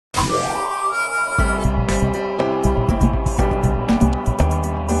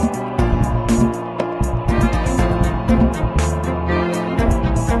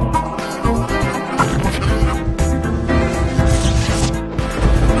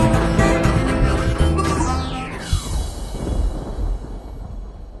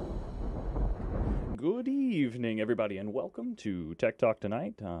evening, everybody, and welcome to Tech Talk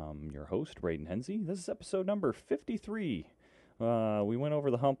Tonight. Your host, Braden, Henze. This is episode number 53. We went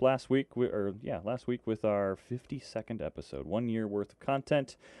over the hump last week, with our 52nd episode. 1 year worth of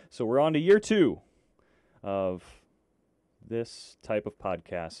content. So we're on to year 2 of this type of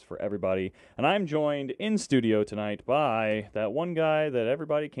podcast for everybody. And I'm joined in studio tonight by that one guy that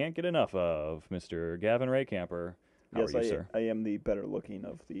everybody can't get enough of, Mr. Gavin Rehkemper. How are you, sir? I am the better looking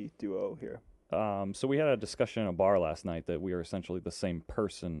of the duo here. So we had a discussion in a bar last night that we are essentially the same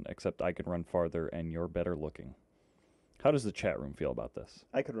person, except I can run farther and you're better looking. How does the chat room feel about this?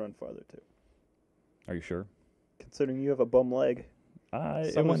 I could run farther, too. Are you sure? Considering you have a bum leg.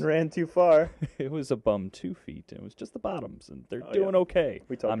 Someone ran too far. It was a bum 2 feet. It was just the bottoms, and they're doing okay.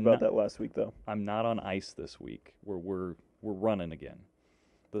 We talked about that last week, though. I'm not on ice this week. We're running again.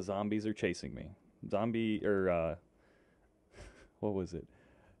 The zombies are chasing me. What was it?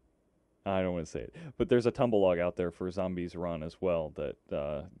 I don't want to say it. But there's a tumble log out there for Zombies Run as well that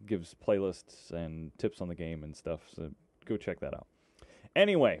gives playlists and tips on the game and stuff. So go check that out.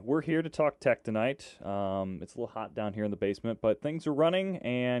 Anyway, we're here to talk tech tonight. It's a little hot down here in the basement, but things are running,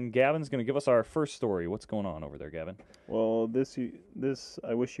 and Gavin's going to give us our first story. What's going on over there, Gavin? Well, this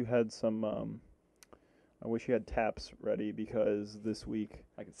I wish you had some. I wish you had taps ready because this week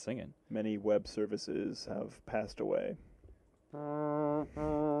I could sing it. Many web services have passed away.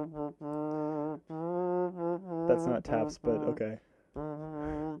 That's not taps, but okay.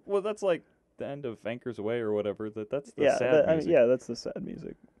 Well, that's like the end of Anchors Away or whatever. That's the sad music. That's the sad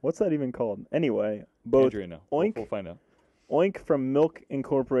music. What's that even called? Anyway, both Andrea, no. Oink, we'll find out. Oink from Milk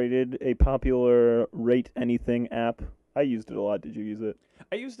Incorporated, a popular rate anything app. I used it a lot. Did you use it?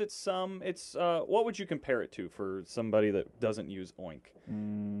 I used it some. It's what would you compare it to for somebody that doesn't use Oink?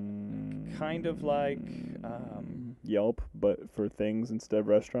 Kind of like Yelp, but for things instead of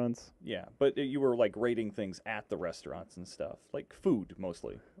restaurants. Yeah, but you were like rating things at the restaurants and stuff, like food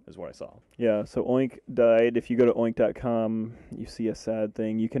mostly is what I saw. Yeah, so Oink died. If you go to oink.com, you see a sad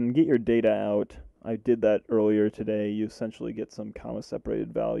thing. You can get your data out. I did that earlier today. You essentially get some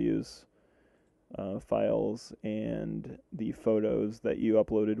comma-separated values. Files and the photos that you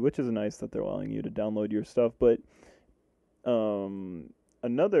uploaded, which is nice that they're allowing you to download your stuff. But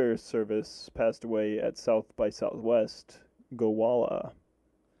another service passed away at South by Southwest, Gowalla.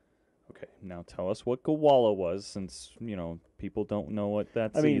 Okay, now tell us what Gowalla was, since people don't know what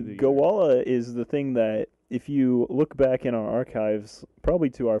that's. I mean, Gowalla is the thing that if you look back in our archives, probably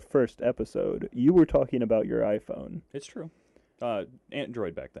to our first episode, you were talking about your iPhone. It's true.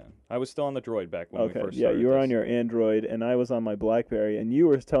 Android back then. I was still on the Droid back when we first started. Yeah, you were on your Android, and I was on my BlackBerry, and you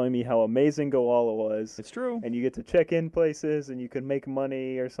were telling me how amazing Gowalla was. It's true. And you get to check in places, and you could make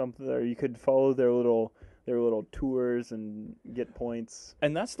money or something, or you could follow their little tours and get points.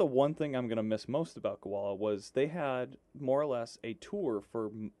 And that's the one thing I'm going to miss most about Gowalla was they had more or less a tour for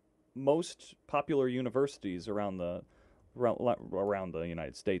most popular universities around the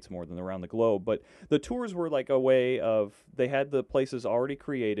United States more than around the globe. But the tours were like a way of, they had the places already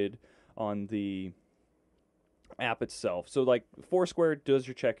created on the app itself. So like Foursquare does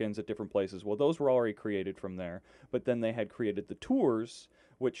your check-ins at different places. Well, those were already created from there. But then they had created the tours,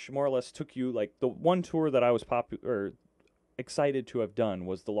 which more or less took you, like the one tour that I was excited to have done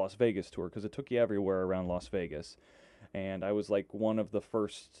was the Las Vegas tour, because it took you everywhere around Las Vegas. And I was like one of the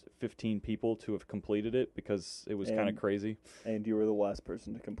first 15 people to have completed it because it was kind of crazy. And you were the last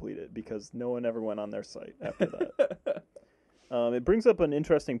person to complete it because no one ever went on their site after that. It brings up an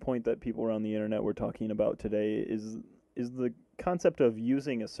interesting point that people around the internet were talking about today is the concept of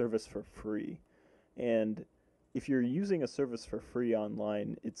using a service for free. And if you're using a service for free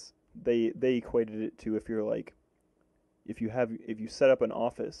online, they equated it to if you set up an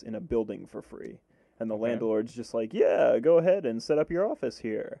office in a building for free. And the landlord's just like, yeah, go ahead and set up your office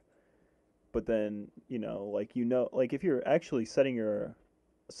here. But then, if you're actually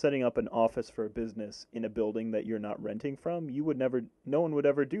setting up an office for a business in a building that you're not renting from, no one would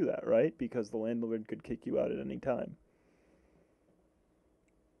ever do that, right? Because the landlord could kick you out at any time.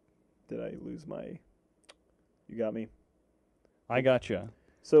 Did I lose you got me? I gotcha.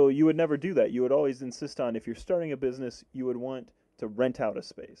 So you would never do that. You would always insist on, if you're starting a business, you would want to rent out a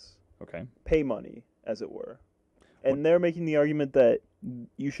space. Okay. Pay money, as it were. And they're making the argument that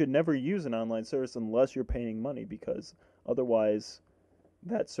you should never use an online service unless you're paying money, because otherwise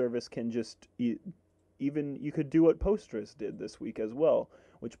that service can just even you could do what Postgres did this week as well,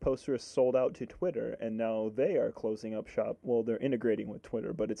 which Postgres sold out to Twitter, and now they are closing up shop. Well, they're integrating with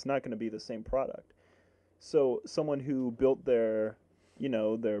Twitter, but it's not going to be the same product. So someone who built their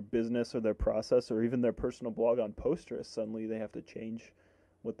business or their process or even their personal blog on Postgres, suddenly they have to change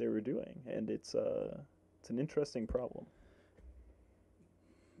what they were doing, and it's an an interesting problem.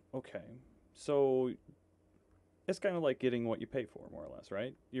 Okay, so it's kind of like getting what you pay for, more or less,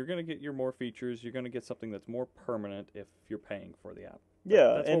 right? You're going to get your more features. You're going to get something that's more permanent if you're paying for the app.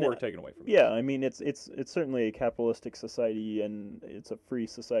 Yeah, That's and what we're taking away from yeah, this. I mean it's certainly a capitalistic society and it's a free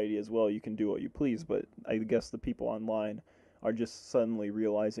society as well. You can do what you please, but I guess the people online are just suddenly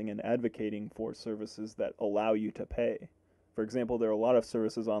realizing and advocating for services that allow you to pay. For example, there are a lot of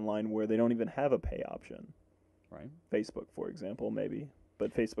services online where they don't even have a pay option. Right. Facebook, for example, maybe,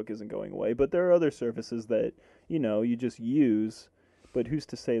 but Facebook isn't going away. But there are other services that, you just use, but who's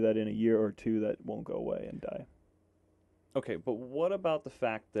to say that in a year or two that won't go away and die? Okay, but what about the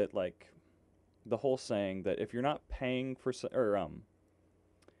fact that, like, the whole saying that if you're not paying for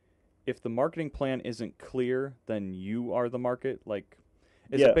if the marketing plan isn't clear, then you are the market. Like,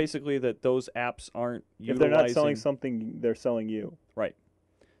 is Yeah. it basically that those apps aren't If they're not selling utilizing something, they're selling you. right?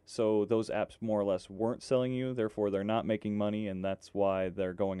 So those apps more or less weren't selling you, therefore they're not making money, and that's why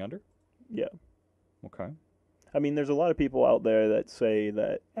they're going under. Yeah. Okay. I mean, there's a lot of people out there that say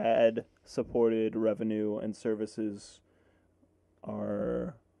that ad-supported revenue and services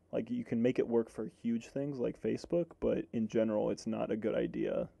are like you can make it work for huge things like Facebook, but in general, it's not a good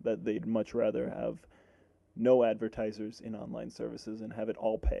idea. That they'd much rather have no advertisers in online services and have it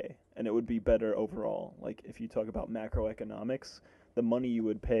all pay, and it would be better overall. Like if you talk about macroeconomics, the money you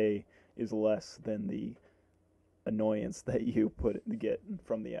would pay is less than the annoyance that you get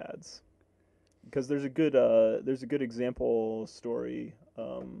from the ads. Because there's a good example story,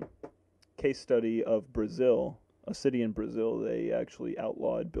 case study of Brazil, a city in Brazil. They actually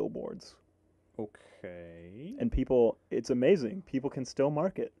outlawed billboards, Okay. and it's amazing. People can still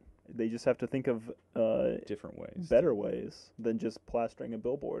market. They just have to think of Different ways. better ways than just plastering a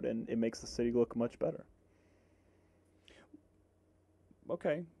billboard, and it makes the city look much better.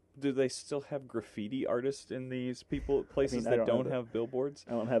 Okay. Do they still have graffiti artists in these places I that don't don't have have billboards?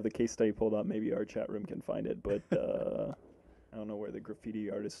 I don't have the case study pulled up. Maybe our chat room can find it, but I don't know where the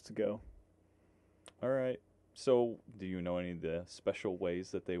graffiti artists go. All right. So, do you know any of the special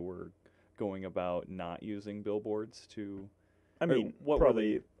ways that they were going about not using billboards to? I mean, what were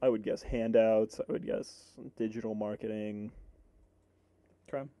probably, I would guess handouts. I would guess digital marketing,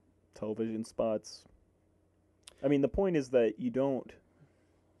 Okay. television spots. I mean, the point is that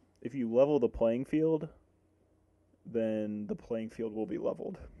if you level the playing field, then the playing field will be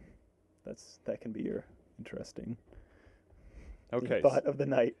leveled. That can be your interesting Okay. thought of the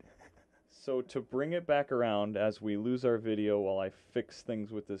night. So to bring it back around as we lose our video while I fix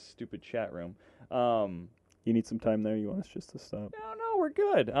things with this stupid chat room. You need some time there? You want us just to stop? No, we're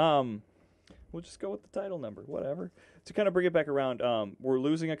good. We'll just go with the title number, whatever. To kind of bring it back around, we're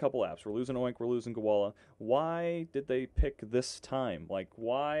losing a couple apps. We're losing Oink, we're losing Koala. Why did they pick this time? Like,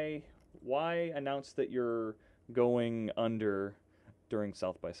 why announce that you're going under during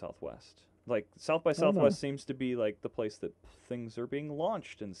South by Southwest? Like, South by Southwest seems to be like the place that things are being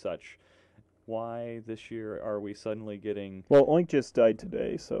launched and such. Why this year are we suddenly getting... Well, Oink just died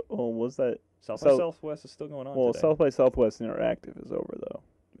today, so was that... South by Southwest is still going on today. South by Southwest Interactive is over, though,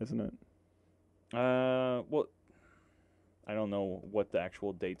 isn't it? Well, I don't know what the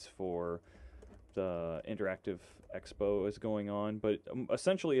actual dates for the Interactive Expo is going on, but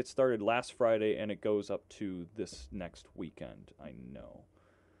essentially it started last Friday and it goes up to this next weekend, I know.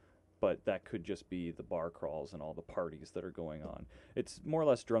 But that could just be the bar crawls and all the parties that are going on. It's more or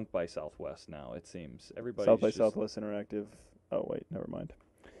less Drunk by Southwest now, it seems. Everybody's South by Southwest Interactive. Oh, wait, never mind.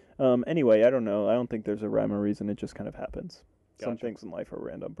 Anyway, I don't know. I don't think there's a rhyme or reason. It just kind of happens. Gotcha. Some things in life are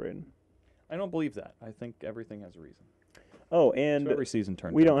random, Braden. I don't believe that. I think everything has a reason. Oh, and so every season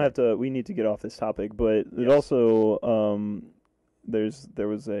turns. We need to get off this topic, but it also there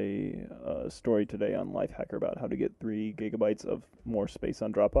was a story today on Lifehacker about how to get 3 gigabytes of more space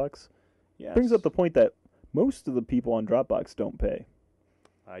on Dropbox. Yes. Brings up the point that most of the people on Dropbox don't pay.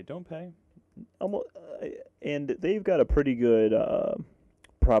 I don't pay. And they've got a pretty good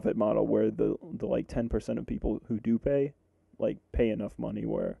profit model where the like 10% of people who do pay enough money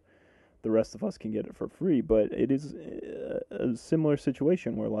where the rest of us can get it for free. But it is a similar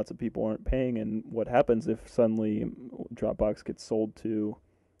situation where lots of people aren't paying, and what happens if suddenly Dropbox gets sold to,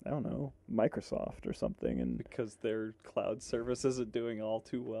 I don't know, Microsoft or something? And because their cloud service isn't doing all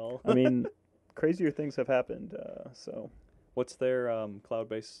too well. I mean, crazier things have happened. So what's their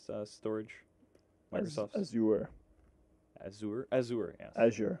cloud-based storage? Microsoft's Azure. Yes.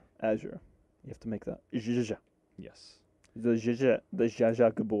 Azure. You have to make that zhuzh. Yes. The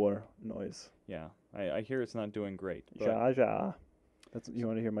Jaja Gabor noise. Yeah, I hear it's not doing great. Jaja. You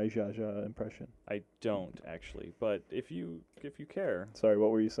want to hear my Jaja impression? I don't actually, but if you care. Sorry,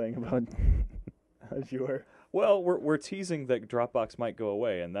 what were you saying about? Sure. Well, we're teasing that Dropbox might go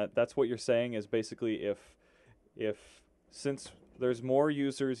away, and that's what you're saying is basically if since there's more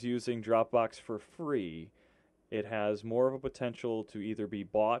users using Dropbox for free, it has more of a potential to either be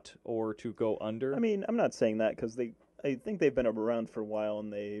bought or to go under. I mean, I'm not saying that because I think they've been around for a while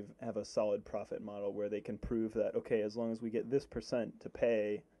and they have a solid profit model where they can prove that, okay, as long as we get this percent to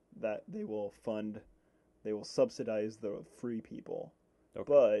pay, that they will subsidize the free people. Okay.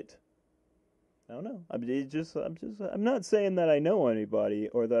 But I don't know. I'm not saying that I know anybody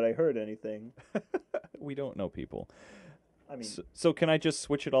or that I heard anything. We don't know people. I mean, So can I just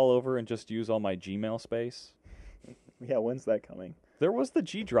switch it all over and just use all my Gmail space? yeah, when's that coming? There was the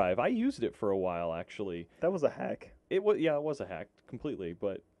G Drive. I used it for a while, actually. That was a hack. It was a hack completely,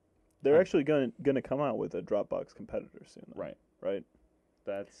 but They're actually going to come out with a Dropbox competitor soon. Though. Right. Right.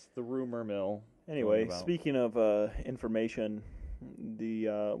 That's the rumor mill. Anyway, speaking of information,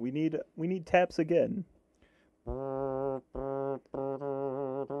 we need taps again.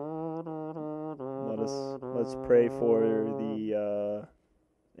 Let's pray for the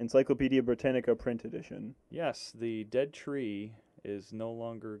Encyclopedia Britannica print edition. Yes, the dead tree is no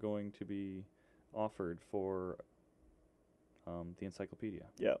longer going to be offered for the encyclopedia.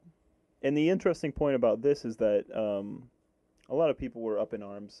 Yeah. And the interesting point about this is that a lot of people were up in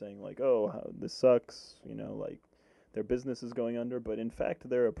arms saying, like, oh, this sucks, like their business is going under. But in fact,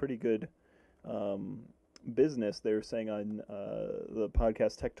 they're a pretty good business. They were saying on the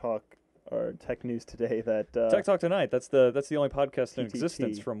podcast Tech Talk or Tech News Today that Tech Talk Tonight. That's the only podcast in TTT.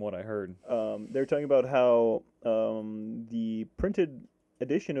 existence, from what I heard. They're talking about how the printed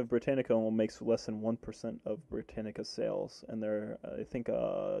edition of Britannica only makes less than 1% of Britannica sales, and they're I think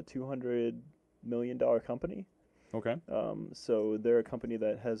a $200 million company. Okay. So they're a company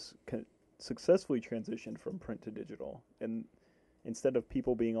that has successfully transitioned from print to digital, and instead of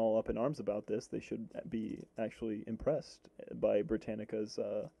people being all up in arms about this, they should be actually impressed by Britannica's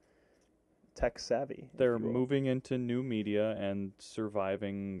tech savvy. They're moving into new media and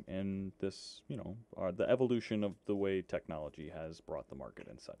surviving in this, the evolution of the way technology has brought the market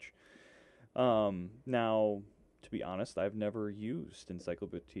and such. Now, to be honest, I've never used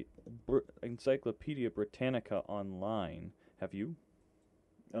Encyclopedia Britannica online. Have you?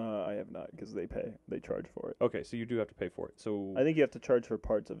 I have not, because they charge for it. Okay, so you do have to pay for it. So I think you have to charge for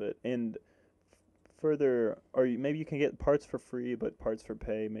parts of it, and further, or maybe you can get parts for free, but parts for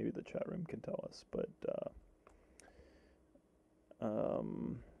pay. Maybe the chat room can tell us. But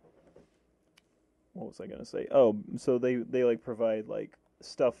what was I gonna say? Oh, so they like provide like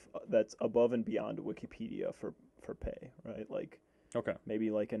stuff that's above and beyond Wikipedia for pay, right? Like okay,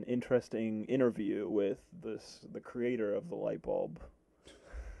 maybe like an interesting interview with the creator of the light bulb.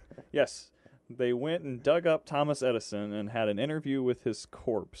 Yes, they went and dug up Thomas Edison and had an interview with his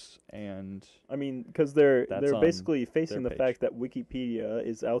corpse, and I mean, because they're basically facing the page. fact that Wikipedia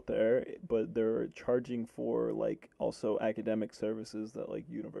is out there, but they're charging for like also academic services that like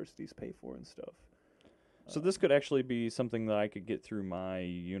universities pay for and stuff. So this could actually be something that I could get through my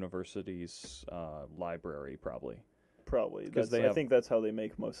university's library, probably. Probably, I think that's how they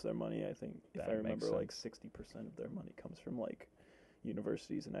make most of their money. I think, if I remember, like 60% of their money comes from like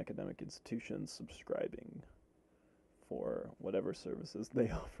universities and academic institutions subscribing for whatever services they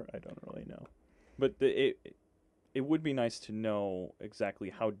offer. I don't really know. But it would be nice to know exactly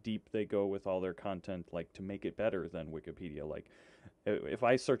how deep they go with all their content, like to make it better than Wikipedia. Like, if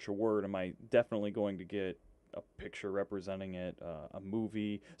I search a word, am I definitely going to get a picture representing it, a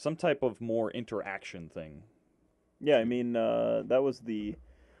movie, some type of more interaction thing? Yeah, I mean, that was the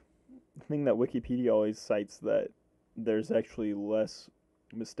thing that Wikipedia always cites, that there's actually less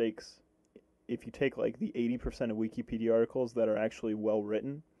mistakes if you take like the 80% of Wikipedia articles that are actually well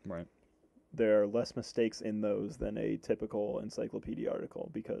written. Right. There are less mistakes in those than a typical encyclopedia article,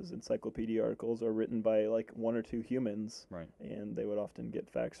 because encyclopedia articles are written by like one or two humans, right, and they would often get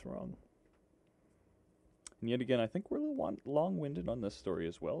facts wrong. And yet again, I think we're a little long-winded on this story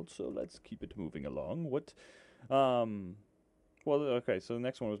as well, so let's keep it moving along. Well, okay, so the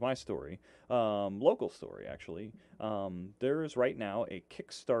next one was my story. Local story, actually. There is right now a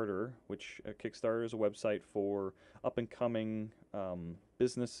Kickstarter, which Kickstarter is a website for up-and-coming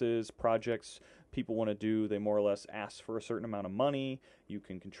businesses, projects people want to do. They more or less ask for a certain amount of money. You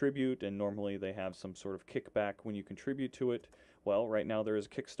can contribute, and normally they have some sort of kickback when you contribute to it. Well, right now there is a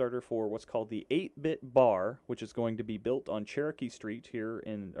Kickstarter for what's called the 8-Bit Bar, which is going to be built on Cherokee Street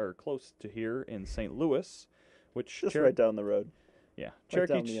close to here in St. Louis. Which just right down the road. Yeah, right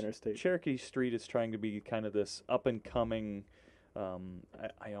down the interstate. Cherokee Street is trying to be kind of this up and coming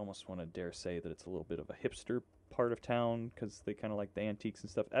I almost want to dare say that it's a little bit of a hipster part of town because they kind of like the antiques and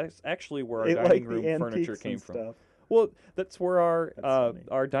stuff. That's actually where our They dining like room the furniture antiques came and from. stuff. Well, that's where That's funny.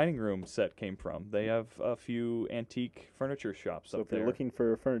 our dining room set came from. They have a few antique furniture shops So up if you're there. looking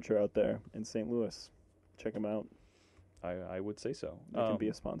for furniture out there in St. Louis, check them out. I would say so. They can be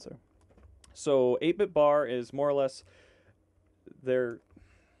a sponsor. So 8-Bit Bar is more or less they're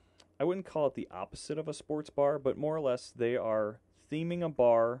I wouldn't call it the opposite of a sports bar, but more or less they are theming a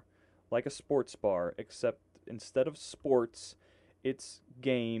bar like a sports bar, except instead of sports, it's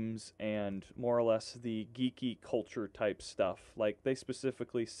games and more or less the geeky culture type stuff. Like they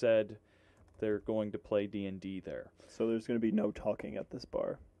specifically said they're going to play D&D there. So there's going to be no talking at this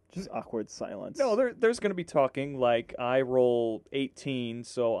bar. Just awkward silence. No, there's going to be talking like I roll 18,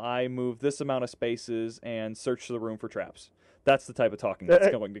 so I move this amount of spaces and search the room for traps. That's the type of talking that's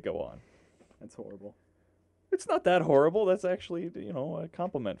going to go on. That's horrible. It's not that horrible. That's actually, a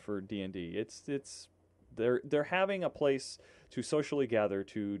compliment for D&D. It's they're having a place to socially gather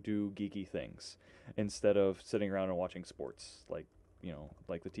to do geeky things instead of sitting around and watching sports like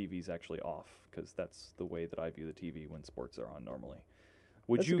the TV's actually off, because that's the way that I view the TV when sports are on normally.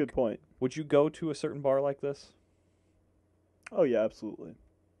 That's a good point. Would you go to a certain bar like this? Oh yeah, absolutely.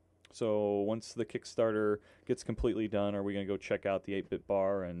 So once the Kickstarter gets completely done, are we going to go check out the 8-Bit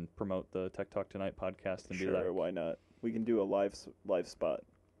Bar and promote the Tech Talk Tonight podcast and be like, Sure, why not? We can do a live spot.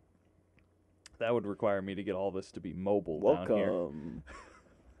 that would require me to get all this to be mobile down here. Welcome.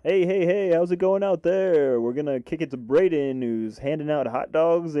 Hey, how's it going out there? We're going to kick it to Braden, who's handing out hot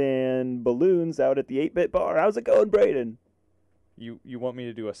dogs and balloons out at the 8-Bit Bar. How's it going, Braden? You want me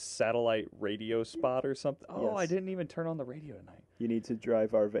to do a satellite radio spot or something? Oh, Yes. I didn't even turn on the radio tonight. You need to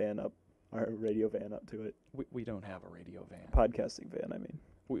drive our radio van up to it. We don't have a radio van. Podcasting van, I mean.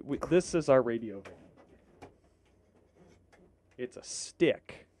 This is our radio van. It's a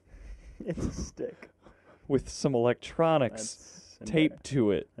stick It's a stick. with some electronics That's taped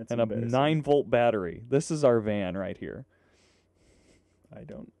to it That's and a embarrassing. 9-volt battery. This is our van right here. I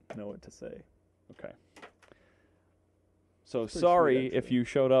don't know what to say. Okay. So It's pretty sorry sweet, if actually. you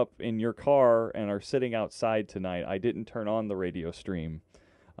showed up in your car and are sitting outside tonight. I didn't turn on the radio stream.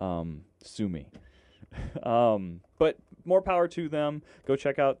 Sue me. But more power to them. Go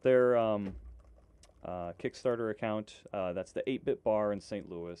check out their Kickstarter account. That's the 8-Bit Bar in St.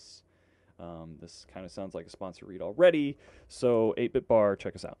 Louis. This kind of sounds like a sponsor read already. So 8-Bit Bar,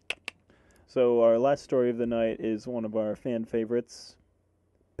 check us out. So our last story of the night is one of our fan favorites,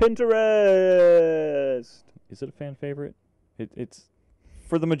 Pinterest. Is it a fan favorite? It's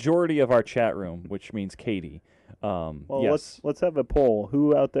for the majority of our chat room, which means Katie. Well, Yes. let's have a poll.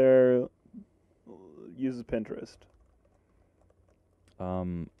 Who out there uses Pinterest?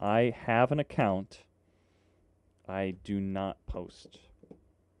 I have an account. I do not post.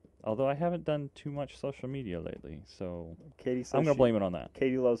 Although I haven't done too much social media lately, so Katie says I'm going to blame it on that.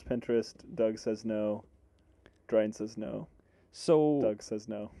 Katie loves Pinterest. Doug says no. Dryden says no. So, Doug says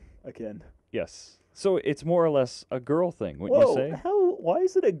no again. yes. So it's more or less a girl thing, wouldn't Whoa! you say? Why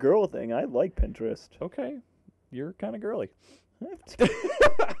is it a girl thing? I like Pinterest. Okay. You're kind of girly.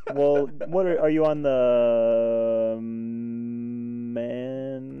 Well, are you on the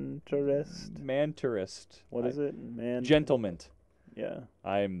Manturist. What is it? Gentleman. Yeah.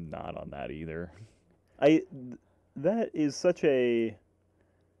 I'm not on that either. That is such a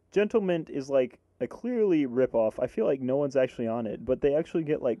Gentleman is like a clearly rip-off. I feel like no one's actually on it, but they actually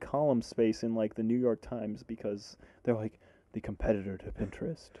get like column space in like the New York Times because they're like the competitor to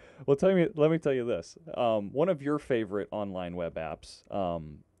Pinterest. Well, let me tell you this. One of your favorite online web apps,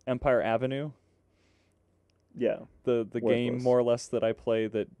 Empire Avenue, Yeah. the game Worthless. more or less that I play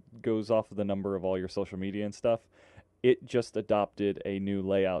that goes off of the number of all your social media and stuff, it just adopted a new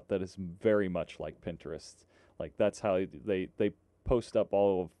layout that is very much like Pinterest. Like that's how they post up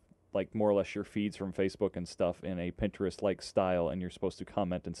all of like more or less your feeds from Facebook and stuff in a Pinterest-like style, and you're supposed to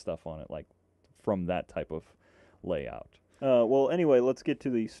comment and stuff on it like from that type of layout. Well, anyway, let's get to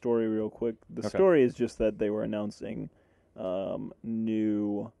the story real quick. The Okay. story is just that they were announcing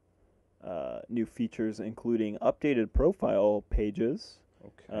new features, including updated profile pages,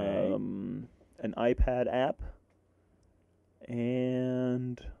 Okay. an iPad app,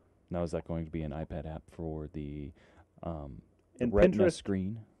 and Now is that going to be an iPad app for the And Retina Pinterest-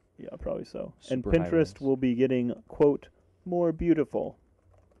 screen? yeah, probably so. Super And high Pinterest res. will be getting, quote, more beautiful.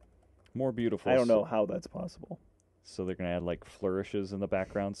 More beautiful. I don't know how that's possible. So they're going to add like flourishes in the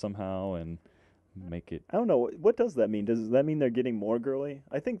background somehow and make it. I don't know. What does that mean? Does that mean they're getting more girly?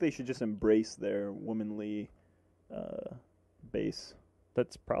 I think they should just embrace their womanly base,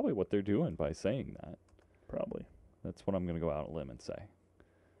 That's probably what they're doing by saying that. probably. That's what I'm going to go out on a limb and say.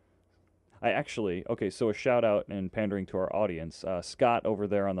 So a shout out and pandering to our audience. Scott over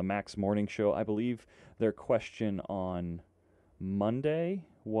there on the Max Morning Show, I believe their question on Monday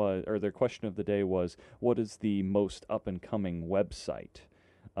their question of the day was, what is the most up and coming website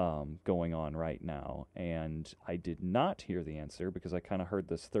going on right now? And I did not hear the answer because I kind of heard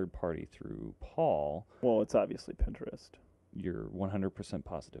this third party through Paul. Well, it's obviously Pinterest. You're 100%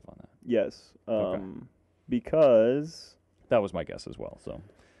 positive on that? Yes. Okay. Because that was my guess as well. So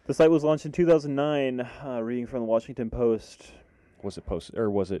the site was launched in 2009. Reading from the Washington Post. Was it posted or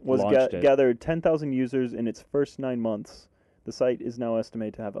was it launched? Gathered 10,000 users in its first 9 months. The site is now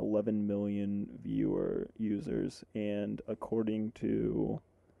estimated to have 11 million users, and according to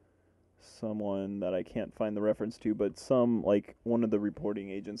someone that I can't find the reference to, but one of the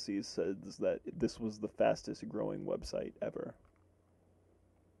reporting agencies says that this was the fastest growing website ever.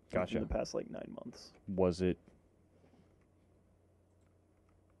 Gotcha. In the past 9 months. Was it?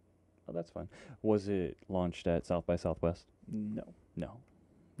 Oh, that's fine. Was it launched at South by Southwest? No.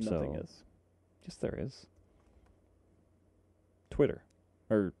 Nothing is. Yes, there is. Twitter.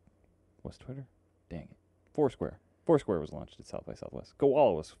 Or was Twitter? Dang it. Foursquare. Foursquare was launched at South by Southwest.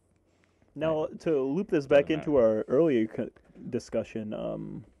 Koala was. Now, to loop this back into our earlier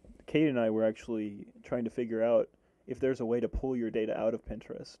discussion, Kate and I were actually trying to figure out if there's a way to pull your data out of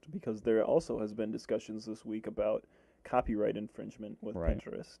Pinterest, because there also has been discussions this week about copyright infringement with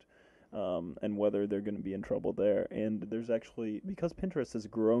Pinterest, and whether they're going to be in trouble there. And there's actually, because Pinterest has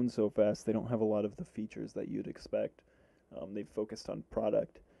grown so fast, they don't have a lot of the features that you'd expect. They've focused on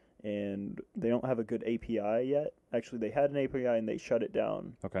product, and they don't have a good API yet. Actually, they had an API and they shut it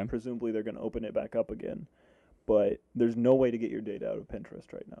down. Okay. Presumably, they're going to open it back up again. But there's no way to get your data out of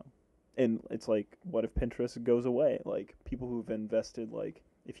Pinterest right now. And it's what if Pinterest goes away? People who've invested,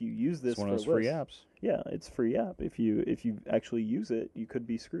 if you use this it's one for of those free apps. Yeah, it's a free app. If you actually use it, you could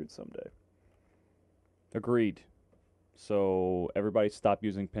be screwed someday. Agreed. So everybody stop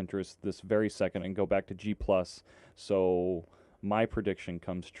using Pinterest this very second and go back to G+. So my prediction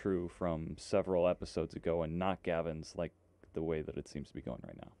comes true from several episodes ago, and not Gavin's, the way that it seems to be going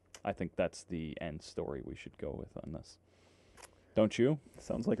right now. I think that's the end story we should go with on this. Don't you?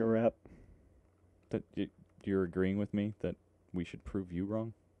 Sounds like a wrap. That you're agreeing with me that we should prove you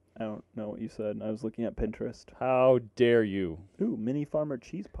wrong? I don't know what you said. I was looking at Pinterest. How dare you? Ooh, mini farmer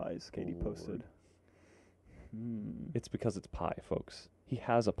cheese pies, Katie posted. It's because it's pie, folks. He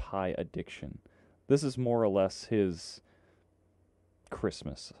has a pie addiction. This is more or less his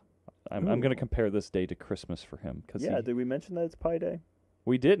Christmas. I'm going to compare this day to Christmas for him. Did we mention that it's Pie Day?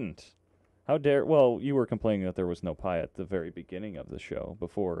 We didn't. How dare... Well, you were complaining that there was no pie at the very beginning of the show,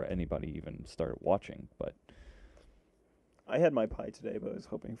 before anybody even started watching, but... I had my pie today, but I was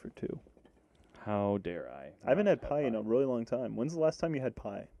hoping for 2. How dare I? I haven't had pie in a really long time. When's the last time you had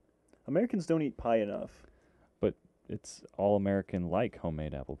pie? Americans don't eat pie enough. But it's all-American-like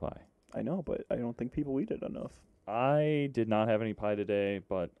homemade apple pie. I know, but I don't think people eat it enough. I did not have any pie today,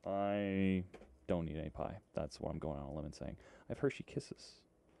 but I don't eat any pie. That's what I'm going on a limb and saying. I have Hershey Kisses.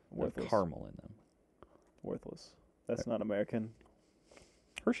 With caramel in them. Worthless. That's not American.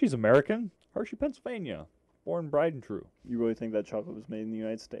 Hershey's American. Hershey, Pennsylvania. Born, bride, and true. You really think that chocolate was made in the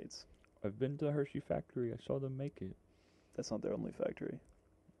United States? I've been to the Hershey factory. I saw them make it. That's not their only factory.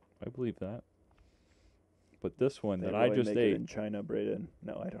 I believe that. But this one they that really I just make ate... it in China, Braden.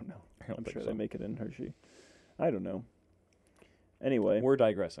 No, I don't know. I'm sure so. They make it in Hershey. I don't know. Anyway. We're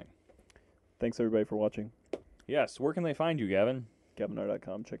digressing. Thanks, everybody, for watching. Yes. Where can they find you, Gavin?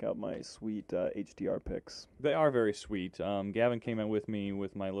 GavinR.com. Check out my sweet HDR pics. They are very sweet. Gavin came in with me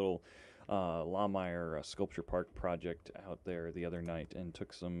with my little Lawmeyer Sculpture Park project out there the other night and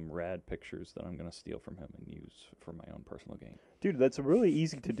took some rad pictures that I'm going to steal from him and use for my own personal gain. Dude, that's really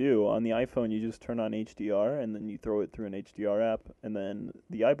easy to do. On the iPhone, you just turn on HDR, and then you throw it through an HDR app. And then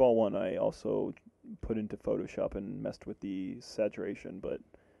the eyeball one I also put into Photoshop and messed with the saturation. But,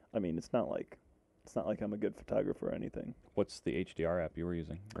 I mean, it's not like I'm a good photographer or anything. What's the HDR app you were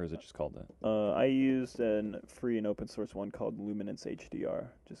using? Or is it just called that? I used a free and open source one called Luminance HDR.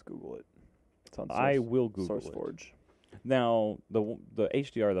 Just Google it. It's on I will Google it. SourceForge. Now, the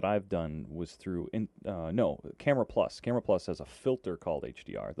HDR that I've done was through Camera Plus. Camera Plus has a filter called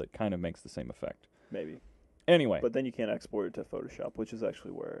HDR that kind of makes the same effect. Maybe. Anyway. But then you can't export it to Photoshop, which is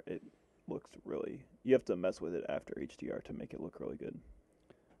actually where it looks really... You have to mess with it after HDR to make it look really good.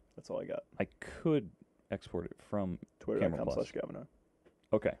 That's all I got. I could export it from Twitter.com/Gavin.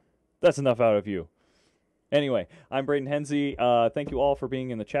 Okay. That's enough out of you. Anyway, I'm Braden Henze. Thank you all for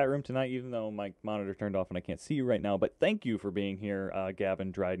being in the chat room tonight, even though my monitor turned off and I can't see you right now. But thank you for being here,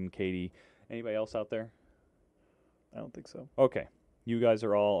 Gavin, Dryden, Katie. Anybody else out there? I don't think so. Okay. You guys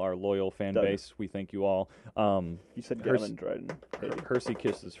are all our loyal fan Doug. base. We thank you all. You said Hers- Gavin Dryden. Katie. Hersey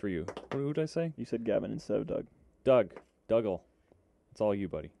kisses for you. Who did I say? You said Gavin instead of Doug. Dougal. It's all you,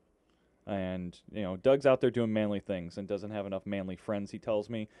 buddy. And, Doug's out there doing manly things and doesn't have enough manly friends, he tells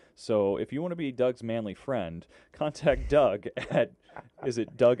me. So if you want to be Doug's manly friend, contact Doug at, is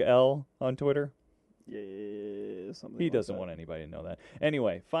it Doug L on Twitter? Yeah, something He like doesn't that. want anybody to know that.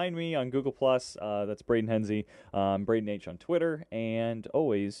 Anyway, find me on Google+. That's Braden Henze. Braden H on Twitter. And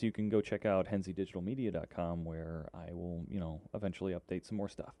always, you can go check out henzedigitalmedia.com where I will, eventually update some more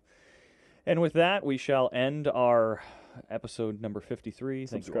stuff. And with that, we shall end our episode number 53.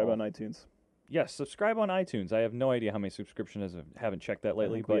 Thank Subscribe you all. on iTunes. Yes, subscribe on iTunes. I have no idea how many subscriptions I haven't checked that I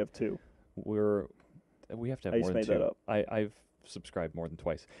lately, think but we have 2. we have to have I more just than made 2. that up. I've subscribed more than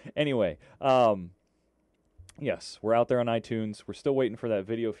twice. Anyway, yes, we're out there on iTunes. We're still waiting for that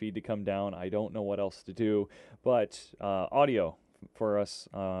video feed to come down. I don't know what else to do, but audio for us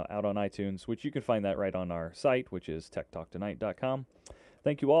out on iTunes, which you can find that right on our site, which is techtalktonight.com.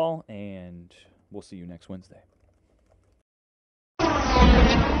 Thank you all, and we'll see you next Wednesday.